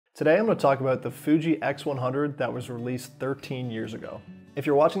Today I'm going to talk about the Fuji X100 that was released 13 years ago. If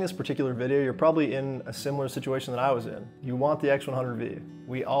you're watching this particular video, you're probably in a similar situation that I was in. You want the X100V,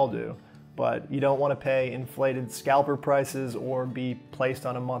 we all do, but you don't want to pay inflated scalper prices or be placed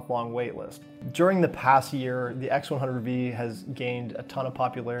on a month-long wait list. During the past year, the X100V has gained a ton of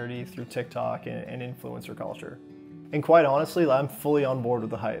popularity through TikTok and influencer culture. And quite honestly, I'm fully on board with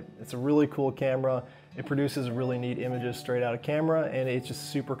the hype. It's a really cool camera. It produces really neat images straight out of camera, and it's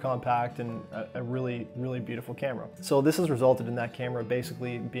just super compact and a really, really beautiful camera. So this has resulted in that camera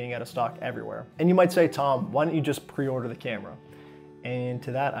basically being out of stock everywhere. And you might say, Tom, why don't you just pre-order the camera? And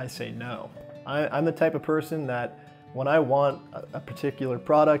to that I say no. I'm the type of person that when I want a particular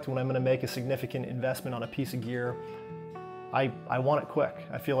product, when I'm gonna make a significant investment on a piece of gear, I want it quick.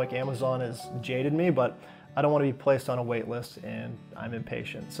 I feel like Amazon has jaded me, but I don't want to be placed on a wait list and I'm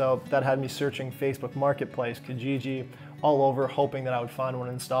impatient. So that had me searching Facebook Marketplace, Kijiji, all over, hoping that I would find one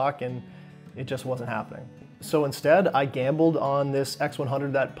in stock, and it just wasn't happening. So instead, I gambled on this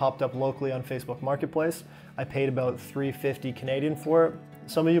X100 that popped up locally on Facebook Marketplace. I paid about $350 Canadian for it.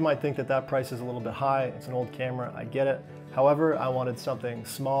 Some of you might think that that price is a little bit high. It's an old camera, I get it. However, I wanted something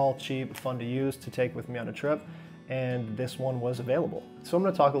small, cheap, fun to use to take with me on a trip, and this one was available. So I'm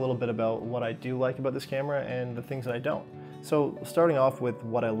going to talk a little bit about what I do like about this camera and the things that I don't. So starting off with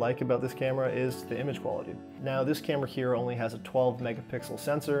what I like about this camera is the image quality. Now this camera here only has a 12 megapixel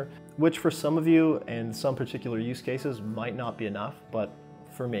sensor, which for some of you and some particular use cases might not be enough, but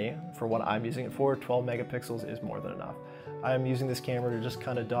for me, for what I'm using it for, 12 megapixels is more than enough. I'm using this camera to just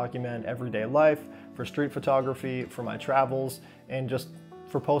kind of document everyday life, for street photography, for my travels, and just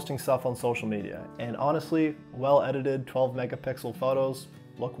for posting stuff on social media. And honestly, well-edited 12 megapixel photos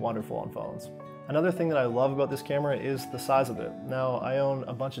look wonderful on phones. Another thing that I love about this camera is the size of it. Now, I own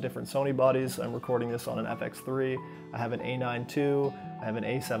a bunch of different Sony bodies. I'm recording this on an FX3. I have an A9 II, I have an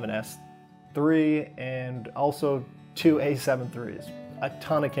A7S III, and also two A7 IIIs. A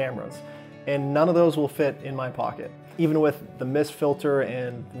ton of cameras. And none of those will fit in my pocket. Even with the mist filter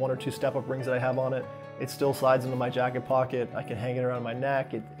and one or two step-up rings that I have on it, it still slides into my jacket pocket. I can hang it around my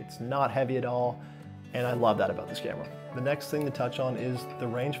neck. It's not heavy at all, and I love that about this camera. The next thing to touch on is the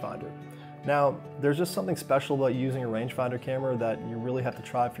rangefinder. Now, there's just something special about using a rangefinder camera that you really have to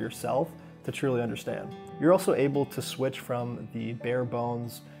try for yourself to truly understand. You're also able to switch from the bare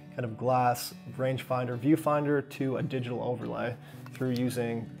bones kind of glass rangefinder viewfinder to a digital overlay through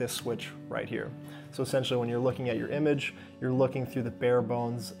using this switch right here. So essentially when you're looking at your image, you're looking through the bare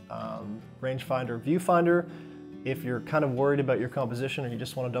bones rangefinder viewfinder. If you're kind of worried about your composition or you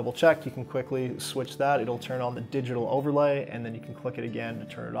just want to double check, you can quickly switch that. It'll turn on the digital overlay, and then you can click it again to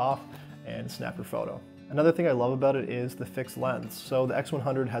turn it off and snap your photo. Another thing I love about it is the fixed lens. So the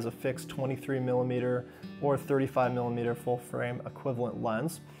X100 has a fixed 23mm or 35mm full frame equivalent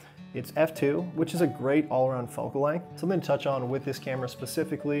lens. It's f2, which is a great all-around focal length. Something to touch on with this camera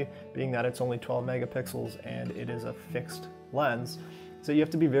specifically, being that it's only 12 megapixels and it is a fixed lens, so you have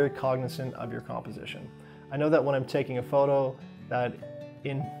to be very cognizant of your composition. I know that when I'm taking a photo, that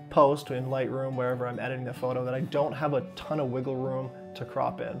in post, in Lightroom, wherever I'm editing the photo, that I don't have a ton of wiggle room to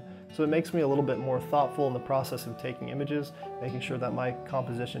crop in. So it makes me a little bit more thoughtful in the process of taking images, making sure that my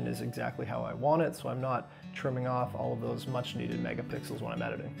composition is exactly how I want it, so I'm not trimming off all of those much needed megapixels when I'm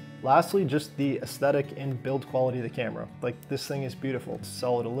editing. Lastly, just the aesthetic and build quality of the camera. Like, this thing is beautiful. It's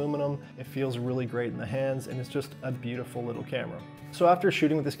solid aluminum, it feels really great in the hands, and it's just a beautiful little camera. So after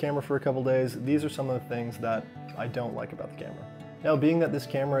shooting with this camera for a couple days, these are some of the things that I don't like about the camera. Now, being that this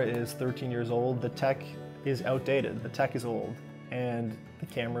camera is 13 years old, the tech is outdated, the tech is old, and the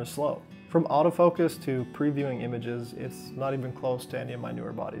camera is slow. From autofocus to previewing images, it's not even close to any of my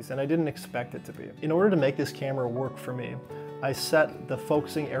newer bodies, and I didn't expect it to be. In order to make this camera work for me, I set the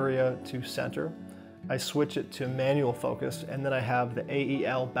focusing area to center, I switch it to manual focus, and then I have the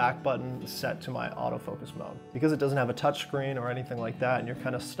AEL back button set to my autofocus mode. Because it doesn't have a touch screen or anything like that, and you're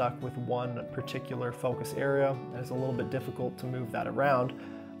kind of stuck with one particular focus area, and it's a little bit difficult to move that around,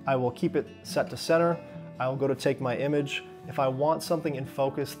 I will keep it set to center. I will go to take my image. If I want something in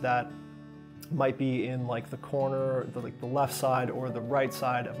focus that might be in like the corner, the left side or the right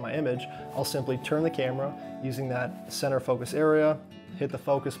side of my image, I'll simply turn the camera using that center focus area, hit the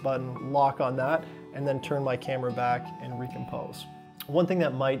focus button, lock on that, and then turn my camera back and recompose. One thing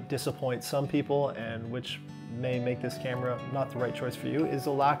that might disappoint some people, and which may make this camera not the right choice for you, is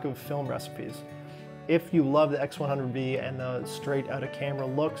the lack of film recipes. If you love the X100V and the straight out of camera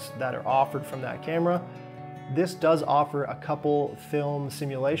looks that are offered from that camera, This does offer a couple film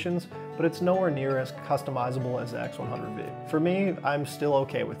simulations, but it's nowhere near as customizable as the X100V. For me, I'm still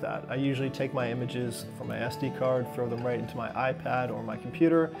okay with that. I usually take my images from my SD card, throw them right into my iPad or my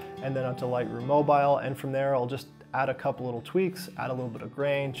computer, and then onto Lightroom Mobile, and from there I'll just add a couple little tweaks, add a little bit of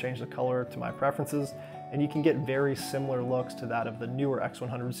grain, change the color to my preferences, and you can get very similar looks to that of the newer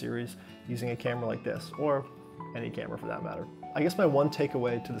X100 series using a camera like this, or any camera for that matter. I guess my one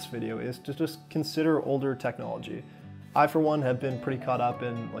takeaway to this video is to just consider older technology. I, for one, have been pretty caught up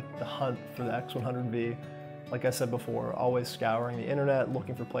in the hunt for the X100V. Like I said before, always scouring the internet,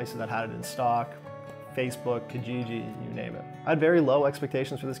 looking for places that had it in stock, Facebook, Kijiji, you name it. I had very low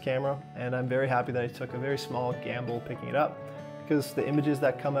expectations for this camera, and I'm very happy that I took a very small gamble picking it up, because the images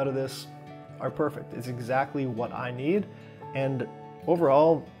that come out of this are perfect. It's exactly what I need, and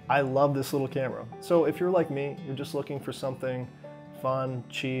overall, I love this little camera. So if you're like me, you're just looking for something fun,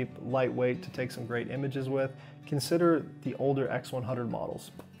 cheap, lightweight to take some great images with, consider the older X100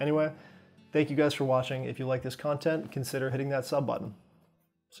 models. Anyway, thank you guys for watching. If you like this content, consider hitting that sub button.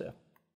 See ya.